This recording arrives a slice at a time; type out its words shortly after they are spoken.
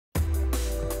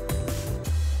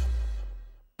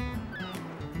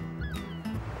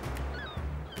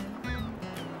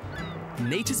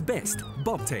nature's best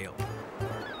bobtail.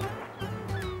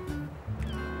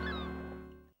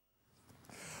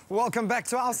 Welcome back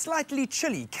to our slightly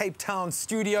chilly Cape Town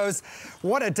studios.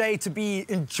 What a day to be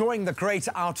enjoying the great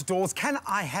outdoors. Can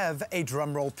I have a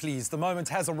drum roll, please? The moment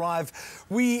has arrived.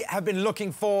 We have been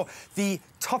looking for the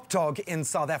top dog in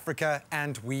South Africa,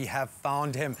 and we have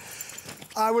found him.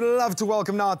 I would love to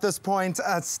welcome now at this point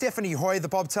Stephanie Hoy, the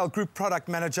Bobtail Group Product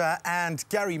Manager, and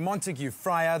Gary Montague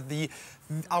Fryer, the,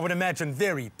 I would imagine,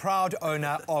 very proud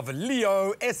owner of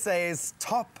Leo, SA's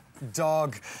top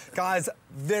dog. Guys,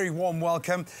 very warm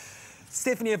welcome.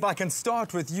 Stephanie, if I can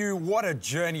start with you, what a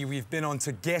journey we've been on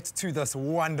to get to this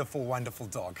wonderful, wonderful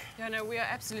dog. Yeah, no, we are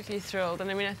absolutely thrilled.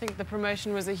 And I mean, I think the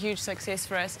promotion was a huge success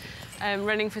for us,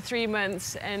 running for 3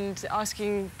 months and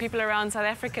asking people around South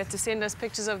Africa to send us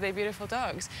pictures of their beautiful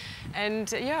dogs. And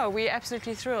yeah, we're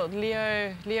absolutely thrilled.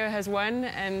 Leo has won,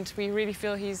 and we really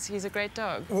feel he's a great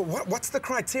dog. Well, what's the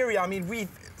criteria? I mean, we've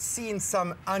seen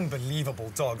some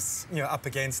unbelievable dogs, you know, up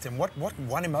against him. What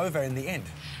won him over in the end?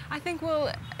 I think,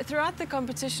 well, throughout the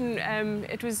competition,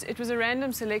 it was a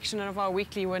random selection of our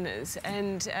weekly winners,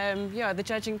 and yeah, the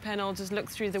judging panel just looked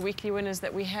through the weekly winners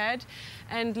that we had,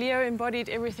 and Leo embodied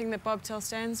everything that Bobtail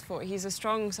stands for. He's a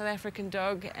strong South African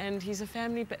dog, and he's a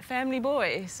family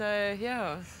boy. So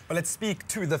yeah. Well, let's speak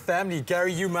to the family.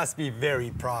 Gary, you must be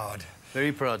very proud.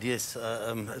 Very proud, yes.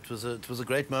 It was a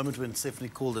great moment when Stephanie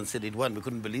called and said he'd won. We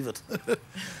couldn't believe it.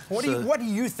 What do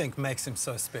you think makes him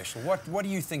so special? What do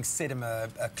you think set him a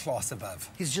class above?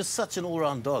 He's just such an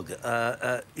all-round dog.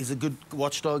 He's a good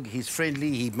watchdog. He's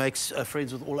friendly. He makes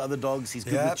friends with all other dogs. He's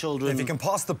good with children. If you can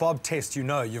pass the Bob test, you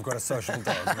know you've got a social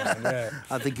dog. Man. Yeah.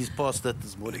 I think he's passed that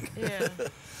this morning. Yeah.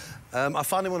 I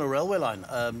found him on a railway line.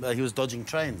 He was dodging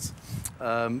trains,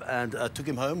 and I took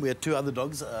him home. We had 2 other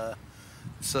dogs.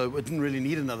 So we didn't really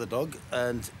need another dog,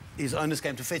 and his owners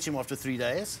came to fetch him after 3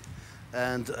 days,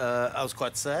 and I was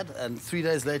quite sad. And 3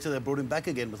 days later, they brought him back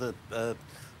again with a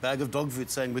bag of dog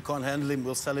food, saying, "We can't handle him,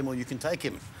 we'll sell him or you can take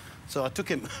him." So I took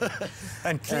him.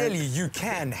 And clearly you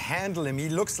can handle him. He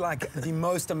looks like the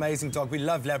most amazing dog. We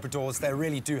love Labradors. They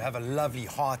really do have a lovely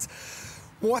heart.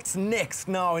 What's next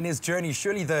now in his journey?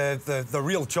 Surely the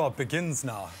real job begins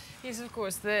now. Yes, of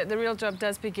course. The real job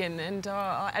does begin, and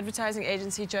our advertising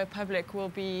agency, Joe Public, will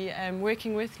be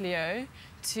working with Leo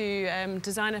to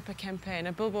design up a campaign,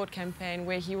 a billboard campaign,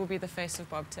 where he will be the face of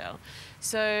Bobtail.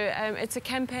 So it's a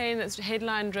campaign that's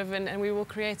headline-driven, and we will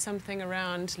create something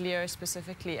around Leo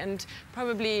specifically, and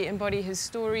probably embody his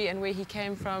story and where he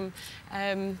came from.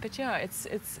 But yeah,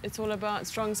 it's all about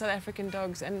strong South African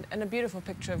dogs and a beautiful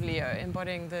picture of Leo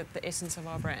embodying the essence of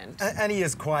our brand. And he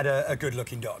is quite a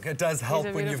good-looking dog. It does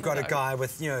help when you've got a guy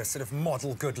with, you know, sort of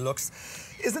model good looks.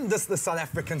 Isn't this the South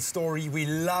African story? We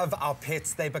love our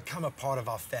pets. They become a part of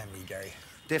our family, Gary.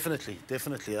 Definitely,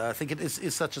 definitely. I think it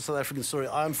is such a South African story.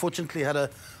 I unfortunately had a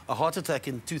heart attack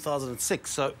in 2006.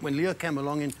 So when Leo came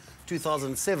along in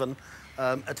 2007,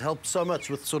 it helped so much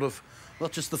with sort of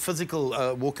not just the physical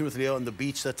walking with Leo on the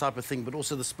beach, that type of thing, but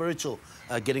also the spiritual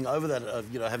getting over that,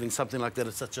 you know, having something like that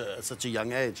at such a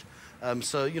young age.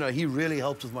 So, you know, he really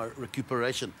helped with my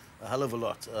recuperation a hell of a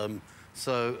lot.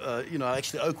 So, you know, I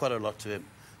actually owe quite a lot to him.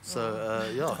 So,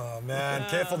 yeah. Oh, man,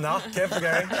 careful now. Careful,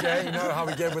 Gary. Yeah, you know how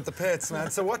we get with the pets,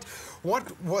 man. So what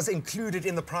was included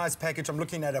in the prize package? I'm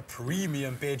looking at a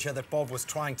premium bed here that Bob was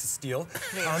trying to steal.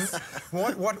 Yes.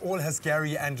 What all has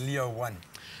Gary and Leo won?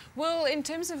 Well, in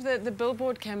terms of the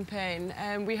billboard campaign,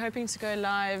 we're hoping to go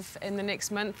live in the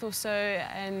next month or so,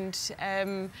 and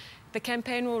the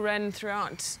campaign will run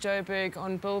throughout Joburg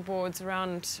on billboards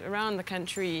around the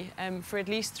country for at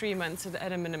least 3 months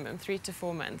at a minimum, 3 to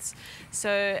 4 months. So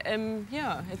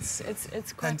yeah, it's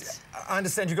quite. And I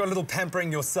understand you've got a little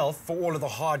pampering yourself for all of the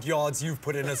hard yards you've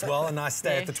put in as well. A nice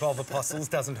stay at the 12 Apostles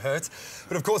doesn't hurt.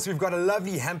 But of course, we've got a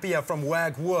lovely hamper here from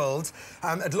Wag World.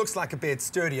 It looks like a bed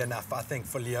sturdy enough, I think,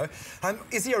 for Leo.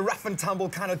 Is he a rough and tumble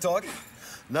kind of dog?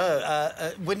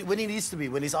 No, when he needs to be.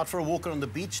 When he's out for a walk on the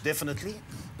beach, definitely.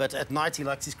 But at night, he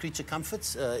likes his creature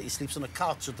comforts. He sleeps on a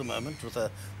couch at the moment with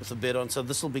a bed on, so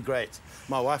this will be great.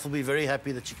 My wife will be very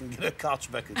happy that she can get her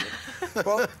couch back again.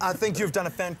 Well, I think you've done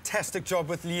a fantastic job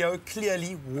with Leo.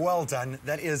 Clearly, well done.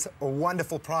 That is a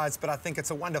wonderful prize, but I think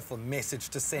it's a wonderful message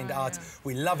to send out. Yeah.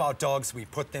 We love our dogs. We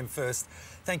put them first.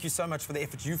 Thank you so much for the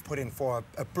effort you've put in for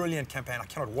a brilliant campaign. I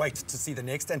cannot wait to see the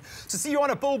next and to see you on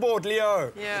a billboard,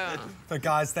 Leo. Yeah. But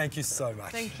guys, thank you so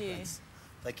much. Thank you. Thanks.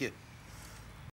 Thank you.